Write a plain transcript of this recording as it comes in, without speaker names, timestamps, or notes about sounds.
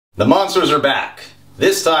The monsters are back.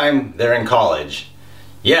 This time, they're in college.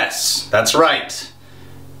 Yes, that's right.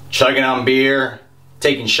 Chugging on beer,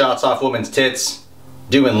 taking shots off women's tits,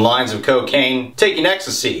 doing lines of cocaine, taking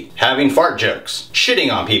ecstasy, having fart jokes,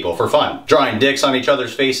 shitting on people for fun, drawing dicks on each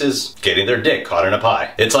other's faces, getting their dick caught in a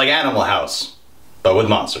pie. It's like Animal House, but with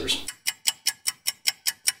monsters.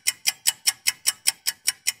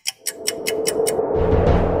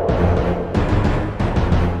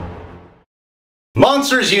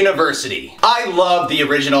 Monsters University. I love the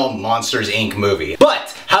original Monsters Inc. movie,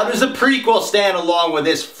 but how does the prequel stand along with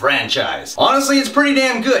this franchise? Honestly, it's pretty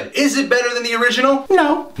damn good. Is it better than the original?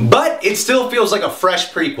 No. But it still feels like a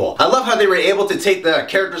fresh prequel. I love how they were able to take the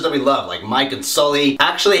characters that we love, like Mike and Sully,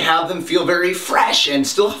 actually have them feel very fresh and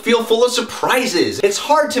still feel full of surprises. It's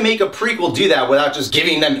hard to make a prequel do that without just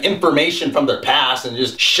giving them information from their past and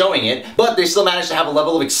just showing it, but they still manage to have a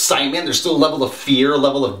level of excitement, there's still a level of fear, a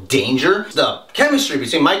level of danger. The chemistry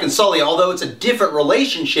between Mike and Sully, although it's a different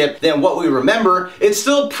relationship than what we remember, it's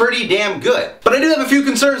still pretty damn good. But I do have a few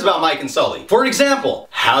concerns about Mike and Sully. For example,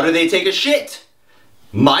 how do they take a shit?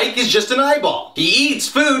 Mike is just an eyeball. He eats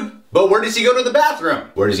food, but where does he go to the bathroom?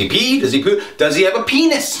 Where does he pee? Does he poo? Does he have a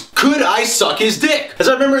penis? Could I suck his dick? As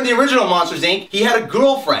I remember in the original Monsters Inc., he had a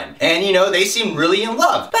girlfriend, and you know, they seemed really in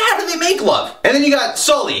love. But how do they make love? And then you got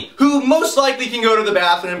Sully, who most likely can go to the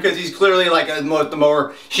bathroom because he's clearly like the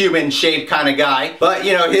more human-shaped kind of guy. But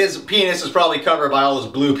you know, his penis is probably covered by all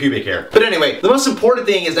his blue pubic hair. But anyway, the most important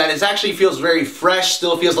thing is that it actually feels very fresh,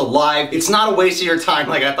 still feels alive. It's not a waste of your time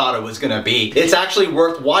like I thought it was gonna be. It's actually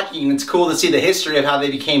worth watching, and it's cool to see the history of how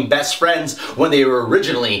they became best friends when they were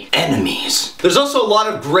originally enemies. There's also a lot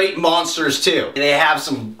of great monsters too. They have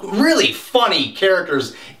some really funny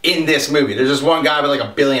characters in this movie. There's this one guy with like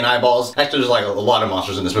 1 billion eyeballs. Actually, there's like a lot of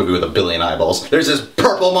monsters in this movie with 1 billion eyeballs. There's this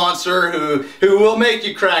purple monster who will make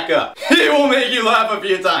you crack up. He will make you laugh a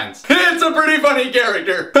few times. It's a pretty funny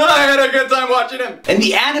character. I had a good time watching him. And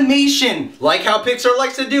the animation, like how Pixar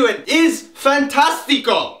likes to do it, is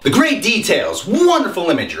fantastico. The great details, wonderful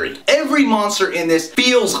imagery. Every monster in this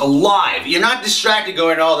feels alive. You're not distracted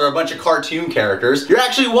going, oh, they're a bunch of cartoon characters. You're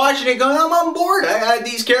actually watching it going, I'm on board.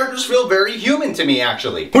 These characters feel very human to me,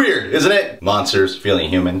 actually. Weird, isn't it? Monsters feeling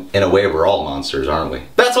human. In a way, we're all monsters, aren't we?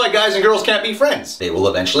 That's why guys and girls can't be friends. They will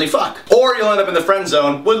eventually fuck. Or you'll end up in the friend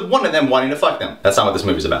zone with one of them wanting to fuck them. That's not what this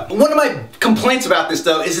movie's about. One of my complaints about this,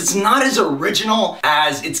 though, is it's not as original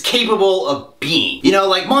as it's capable of being. You know,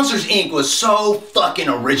 like Monsters Inc. was so fucking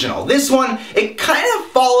original. This one, it kind of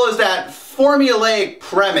follows that formulaic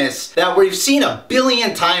premise that we've seen 1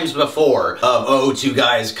 billion times before of, oh, two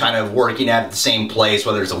guys kind of working at the same place,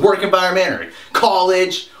 whether it's a work environment or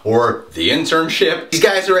college or the internship. These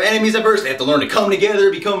guys are enemies at first, they have to learn to come together,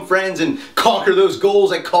 become friends, and conquer those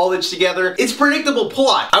goals at college together. It's predictable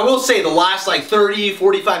plot. I will say the last like 30,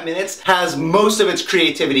 45 minutes has most of its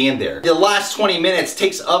creativity in there. The last 20 minutes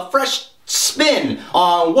takes a fresh spin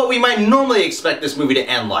on what we might normally expect this movie to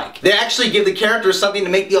end like. They actually give the characters something to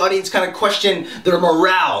make the audience kind of question their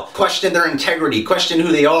morale, question their integrity, question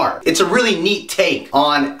who they are. It's a really neat take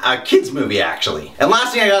on a kid's movie, actually. And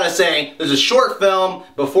last thing I gotta say, there's a short film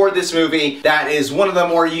before this movie that is one of the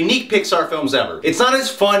more unique Pixar films ever. It's not as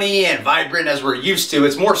funny and vibrant as we're used to,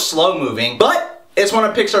 it's more slow moving, but it's one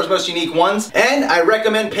of Pixar's most unique ones, and I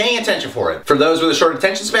recommend paying attention for it. For those with a short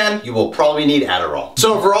attention span, you will probably need Adderall.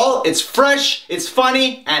 So overall, it's fresh, it's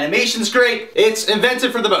funny, animation's great, it's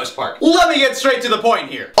inventive for the most part. Let me get straight to the point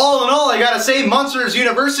here. All in all, I gotta say, Monsters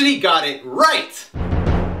University got it right.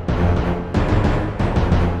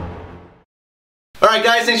 Alright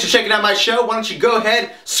guys, thanks for checking out my show. Why don't you go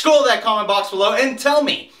ahead, scroll that comment box below, and tell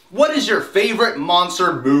me, what is your favorite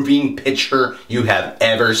monster moving picture you have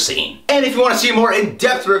ever seen? And if you want to see a more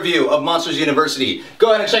in-depth review of Monsters University, go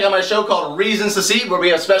ahead and check out my show called Reasons to See, where we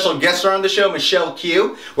have special guest star on the show, Michelle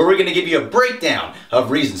Q, where we're going to give you a breakdown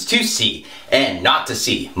of reasons to see and not to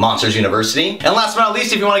see Monsters University. And last but not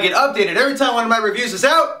least, if you want to get updated every time one of my reviews is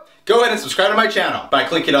out, go ahead and subscribe to my channel by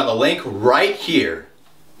clicking on the link right here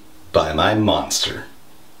by my monster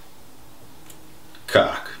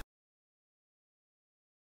cock.